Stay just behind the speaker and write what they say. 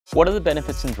What are the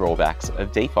benefits and drawbacks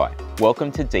of DeFi? Welcome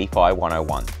to DeFi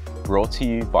 101, brought to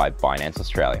you by Binance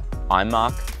Australia. I'm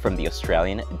Mark from the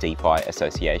Australian DeFi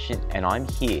Association, and I'm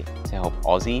here to help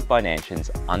Aussie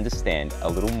Binanceans understand a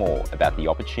little more about the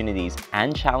opportunities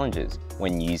and challenges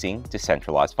when using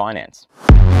decentralized finance.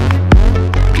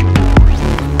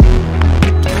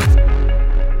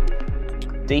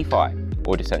 DeFi,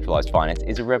 or decentralized finance,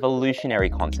 is a revolutionary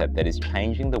concept that is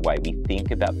changing the way we think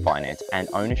about finance and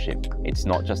ownership. It's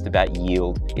not just about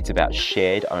yield, it's about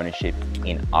shared ownership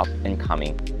in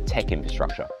up-and-coming tech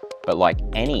infrastructure. But like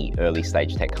any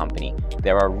early-stage tech company,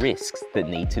 there are risks that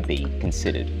need to be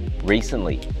considered.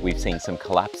 Recently, we've seen some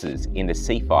collapses in the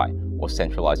CeFi, or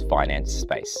centralized finance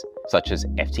space, such as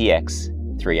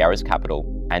FTX, 3 Arrows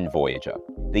Capital, and Voyager.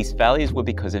 These failures were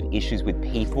because of issues with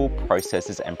people,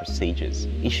 processes, and procedures,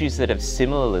 issues that have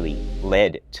similarly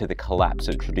led to the collapse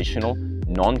of traditional,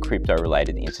 non-crypto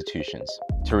related institutions.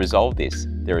 To resolve this,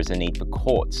 there is a need for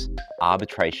courts,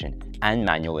 arbitration, and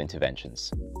manual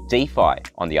interventions. DeFi,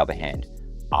 on the other hand,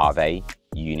 Aave,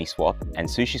 Uniswap, and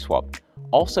SushiSwap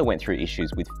also went through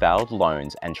issues with failed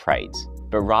loans and trades.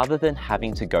 But rather than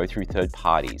having to go through third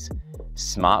parties,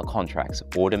 smart contracts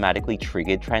automatically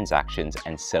triggered transactions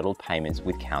and settled payments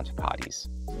with counterparties.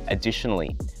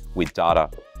 Additionally, with data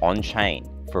on-chain,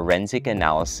 forensic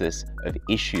analysis of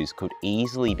issues could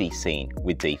easily be seen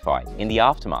with DeFi in the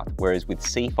aftermath, whereas with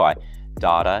CeFi,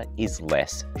 data is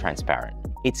less transparent.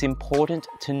 It's important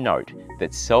to note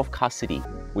that self-custody,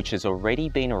 which has already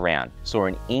been around, saw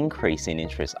an increase in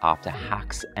interest after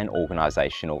hacks and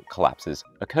organizational collapses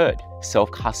occurred.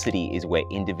 Self-custody is where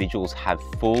individuals have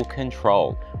full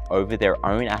control over their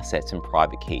own assets and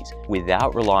private keys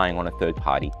without relying on a third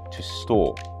party to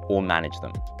store or manage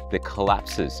them. The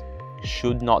collapses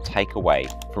should not take away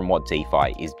from what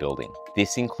DeFi is building.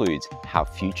 This includes how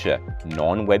future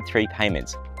non-Web3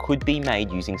 payments could be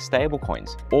made using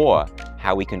stablecoins, or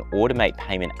how we can automate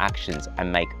payment actions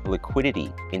and make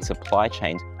liquidity in supply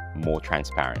chains more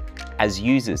transparent. As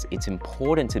users, it's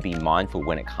important to be mindful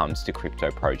when it comes to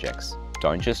crypto projects.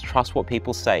 Don't just trust what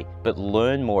people say, but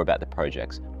learn more about the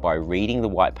projects by reading the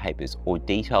white papers or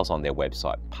details on their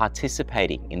website,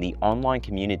 participating in the online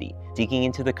community, digging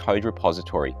into the code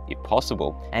repository if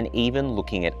possible, and even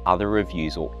looking at other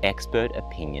reviews or expert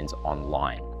opinions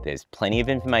online. There's plenty of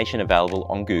information available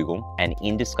on Google and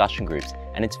in discussion groups,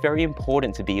 and it's very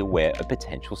important to be aware of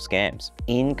potential scams.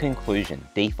 In conclusion,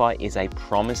 DeFi is a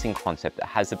promising concept that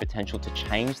has the potential to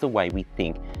change the way we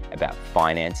think about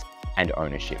finance and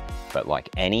ownership. But like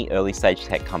any early stage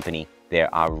tech company,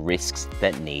 there are risks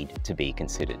that need to be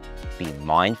considered. Be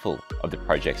mindful of the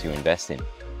projects you invest in,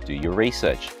 do your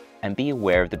research, and be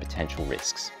aware of the potential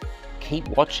risks. Keep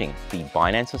watching the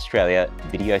Binance Australia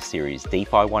video series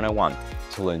DeFi 101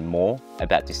 to learn more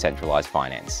about decentralized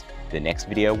finance. The next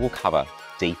video will cover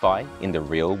DeFi in the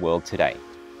real world today.